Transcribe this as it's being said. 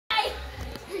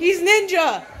He's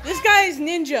ninja. This guy is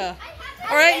ninja.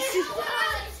 All right.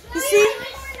 You see?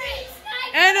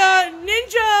 And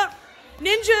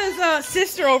Ninja's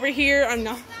sister over here. I'm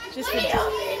not just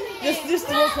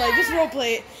role play. Just role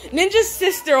play it. Ninja's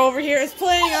sister over here is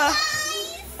playing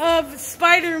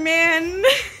Spider-Man.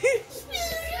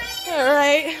 All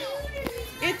right.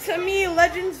 It's me,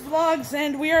 Legends Vlogs,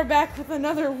 and we are back with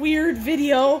another weird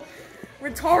video,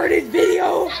 retarded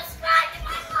video.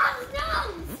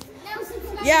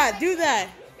 Yeah, do that.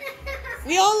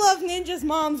 We all love Ninja's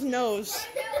mom's nose.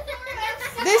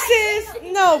 This is,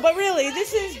 no, but really,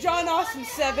 this is John Austin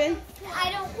 7.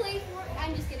 I don't play Fortnite.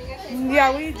 I'm just kidding. I play Fortnite.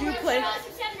 Yeah, we do play.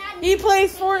 He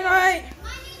plays Fortnite.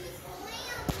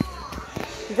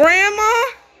 Grandma,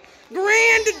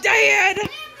 Granddad.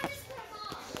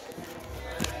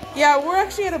 Yeah, we're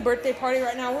actually at a birthday party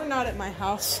right now. We're not at my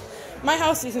house. My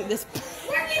house isn't this.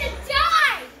 We're gonna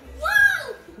die!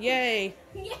 Whoa! Yay.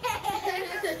 Yeah.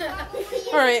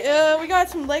 Alright, we got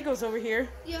some Legos over here.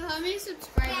 Yo, how many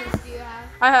subscribers do you have?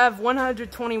 I have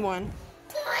 121.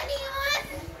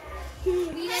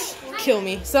 21? Kill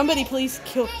me. Somebody please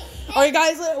kill. Alright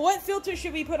guys, what filter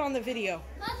should we put on the video?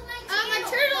 A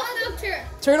turtle filter.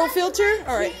 Turtle filter?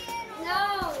 Alright.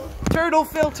 No. Turtle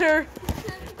filter.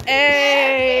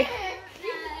 Hey.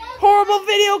 Horrible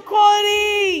video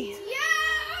quality.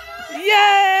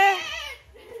 Yeah.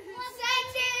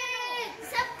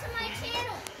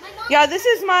 Yeah, this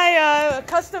is my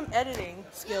custom editing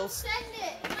skills. Send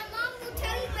it. My mom will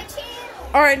tell you my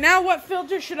channel. All right, now what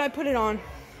filter should I put it on?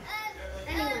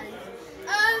 Anyone.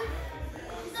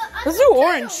 Let's do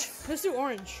orange. Let's do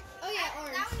orange. Oh yeah,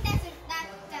 orange. That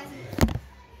one doesn't.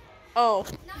 Oh.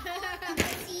 No,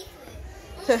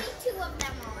 see-through. Only 2 of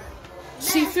them are.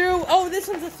 See-through? Oh, this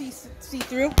one's a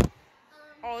see-through.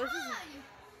 Oh, this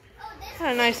is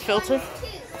a nice filter.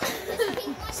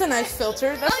 It's a nice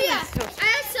filter. That's a nice filter.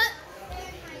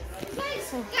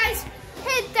 Guys,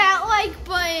 hit that like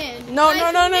button. No.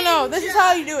 This is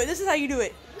how you do it. This is how you do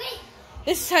it. Wait.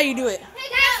 This is how you do it. Hey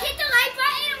guys, hit the like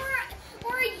button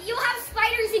or you'll have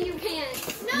spiders in your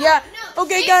pants. No, yeah. No.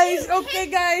 Okay, guys. If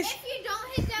you don't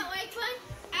hit that like button,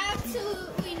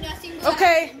 absolutely nothing will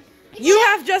happen. You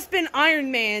have just been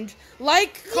Iron Man'd.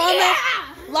 Like, comment,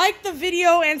 like the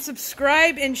video, and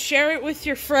subscribe, and share it with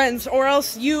your friends, or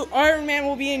else Iron Man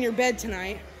will be in your bed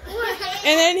tonight.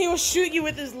 And then he will shoot you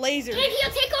with his laser. And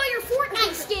he'll take all your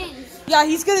Fortnite skins. Yeah,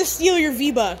 he's gonna steal your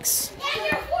V-Bucks. And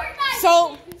your Fortnite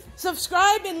So,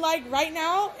 subscribe and like right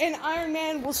now, and Iron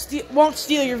Man won't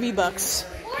steal your V-Bucks.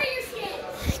 Or your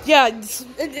skins.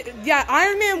 Yeah,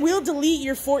 Iron Man will delete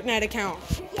your Fortnite account.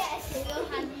 Yes,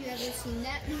 have you ever seen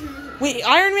that?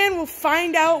 Iron Man will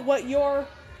find out what your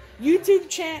YouTube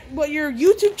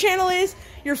channel is,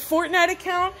 your Fortnite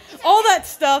account, all that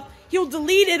stuff. He'll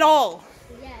delete it all.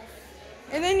 Yes.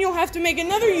 And then you'll have to make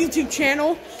another YouTube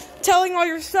channel telling all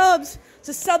your subs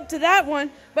to sub to that one,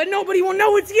 but nobody will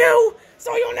know it's you,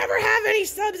 so you'll never have any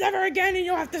subs ever again, and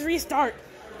you'll have to restart.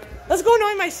 Let's go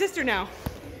annoy my sister now.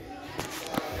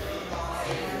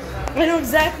 I know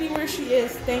exactly where she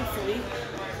is, thankfully.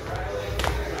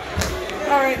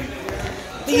 Alright.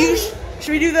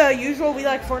 Should we do the usual we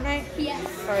like Fortnite? Yes.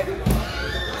 Alright.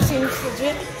 Seems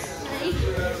legit.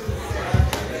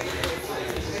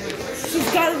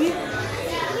 She's gotta be.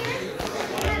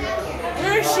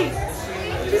 Where is she?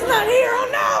 She's not here. Oh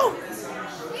no!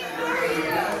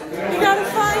 We gotta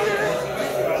find her.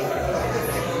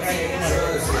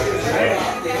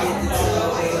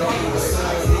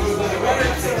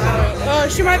 Oh,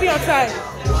 she might be outside.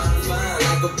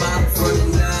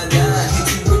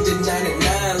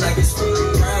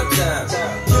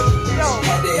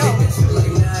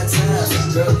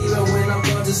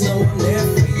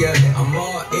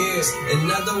 In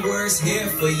other words, here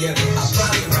for you. I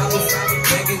probably rob a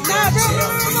bank and go to jail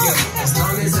for you. As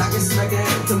long as I can smack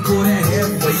that to pull that hair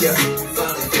for you.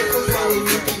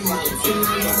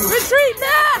 Retreat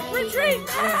back! Retreat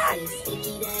back!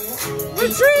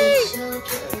 Retreat!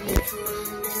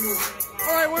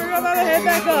 Alright, we're about to head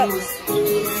back up.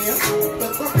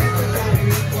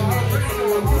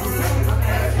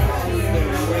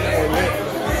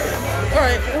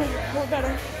 Alright, we're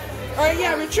better. Alright,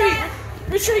 yeah, retreat.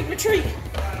 Retreat.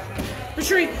 We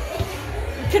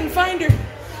couldn't find her.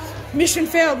 Mission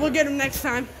failed. We'll get him next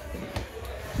time.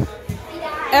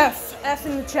 F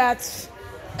in the chats.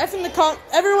 F in the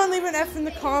everyone leave an F in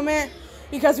the comment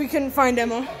because we couldn't find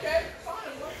Emma.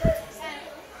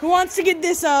 Who wants to get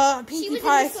this pinkie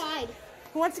pie?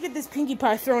 Who wants to get this pinkie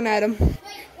pie thrown at him?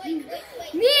 Wait.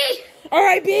 Me!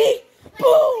 Alright, B!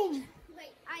 Boom!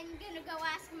 Wait, I'm gonna go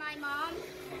ask my mom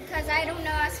because I don't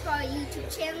know how to spell a YouTube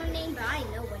channel name, but I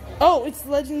know what it is. Oh, it's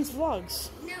Legends Vlogs.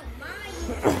 No,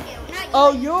 mine.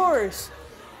 Oh, yours.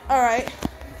 All right.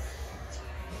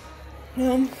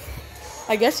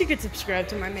 I guess you could subscribe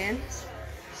to my man.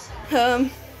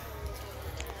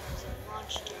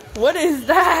 What is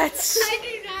that? I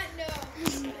do not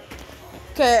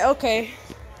know. Okay.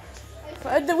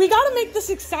 We gotta make this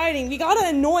exciting. We gotta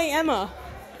annoy Emma.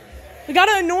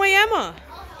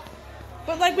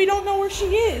 But like, we don't know where she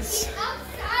is.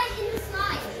 Outside in the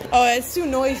slide. Oh, it's too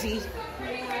noisy.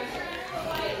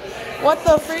 What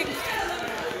the freak?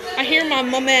 I hear my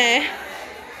mama.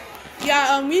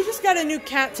 Yeah, we just got a new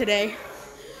cat today.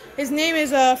 His name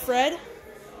is Fred.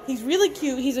 He's really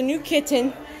cute. He's a new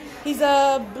kitten. He's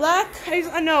black. He's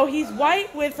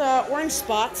white with orange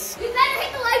spots. You better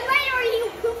hit the like button or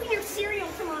you poop in your cereal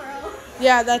tomorrow.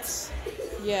 Yeah,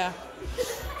 yeah.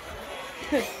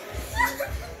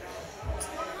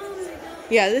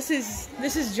 Yeah, this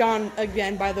is John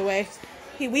again, by the way.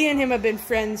 We and him have been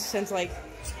friends since like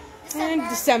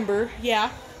December. Yeah,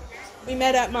 we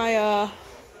met at my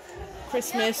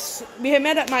Christmas. We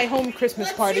met at my home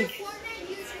Christmas party. What's your Fortnite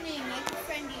username? I can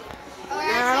friend you. Or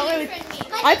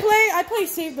I friend me. play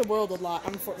Save the World a lot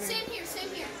on Fortnite. Same here.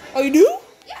 Oh, you do?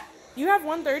 Yeah. You have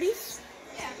 130s?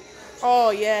 Yeah.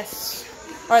 Oh yes.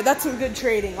 All right, that's some good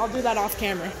trading. I'll do that off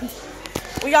camera.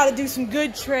 We got to do some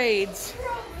good trades.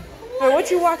 Wait,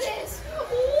 what you watching?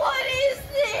 What is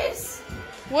this?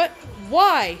 What?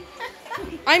 Why?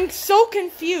 I'm so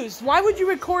confused. Why would you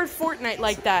record Fortnite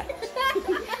like that?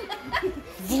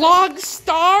 Vlog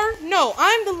star? No,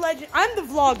 I'm the legend. I'm the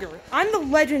vlogger. I'm the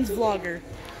Legends vlogger.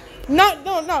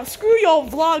 No. Screw y'all,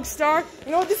 Vlog Star.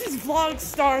 You know what? This is Vlog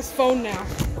Star's phone now.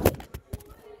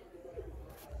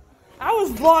 That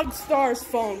was Vlog Star's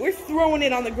phone. We're throwing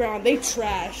it on the ground. They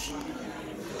trash.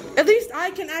 At least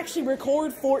I can actually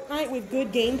record Fortnite with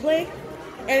good gameplay.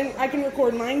 And I can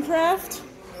record Minecraft.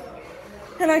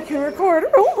 And I can record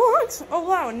Roblox. Oh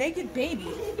wow, a naked baby.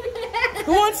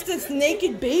 Who wants this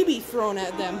naked baby thrown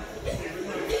at them?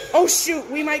 Oh shoot,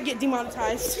 we might get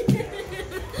demonetized.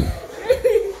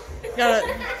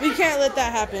 We can't let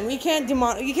that happen. You can't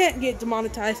get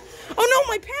demonetized. Oh no,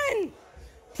 my pen!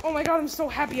 Oh my god, I'm so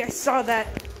happy I saw that.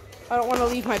 I don't want to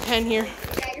leave my pen here.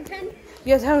 Got your pen?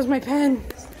 Yes, that was my pen.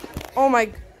 Oh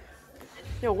my.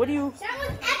 Yo, what do you? That was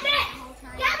epic!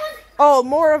 That was. Oh,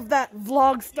 more of that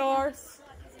Vlog Star.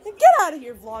 Get out of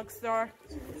here, Vlog Star.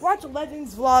 Watch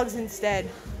Legends Vlogs instead.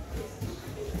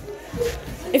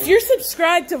 If you're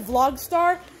subscribed to Vlog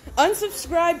Star,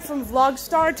 unsubscribe from Vlog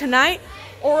Star tonight,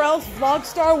 or else Vlog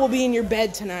Star will be in your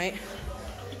bed tonight.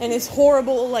 And it's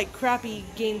horrible, like, crappy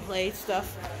gameplay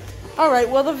stuff. Alright,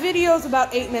 well, the video is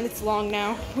about 8 minutes long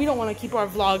now. We don't want to keep our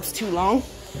vlogs too long.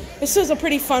 This is a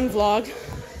pretty fun vlog.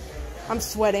 I'm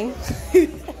sweating.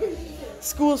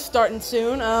 School's starting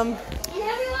soon. And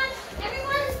everyone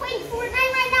is playing Fortnite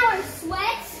right now or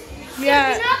sweats.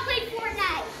 Yeah. So do not play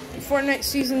Fortnite. Fortnite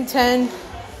Season 10.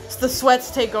 It's the sweats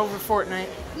take over Fortnite.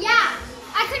 Yeah.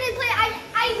 I couldn't play.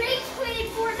 I rage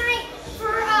quitted Fortnite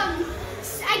for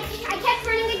I kept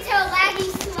running into a laggy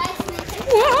sweats.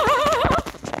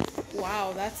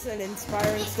 Wow, that's an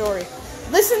inspiring story.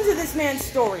 Listen to this man's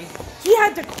story. He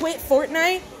had to quit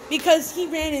Fortnite because he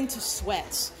ran into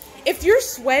sweats. If you're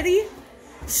sweaty,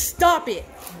 stop it.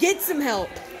 Get some help.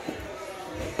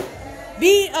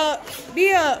 Be a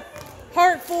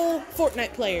heartful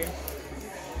Fortnite player.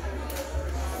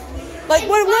 Like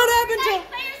what happened to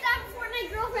players that have Fortnite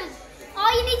girlfriends?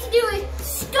 All you need to do is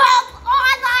stop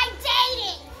online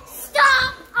dating.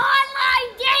 Stop online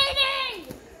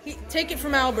dating. Take it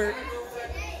from Albert.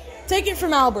 Take it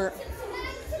from Albert.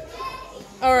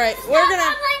 All right, we're gonna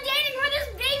online dating where this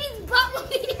baby's butt will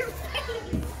be in your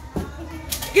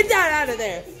face. Get that out of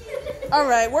there. All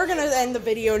right, we're gonna end the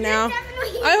video now.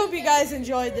 I hope you guys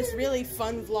enjoyed this really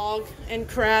fun vlog and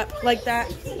crap like that.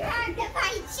 Subscribe to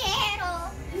my channel.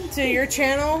 To your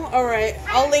channel? All right,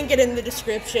 I'll link it in the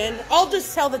description. I'll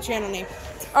just tell the channel name.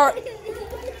 All right,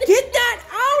 get that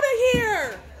out of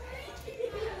here.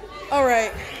 All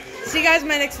right, see you guys in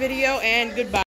my next video, and goodbye.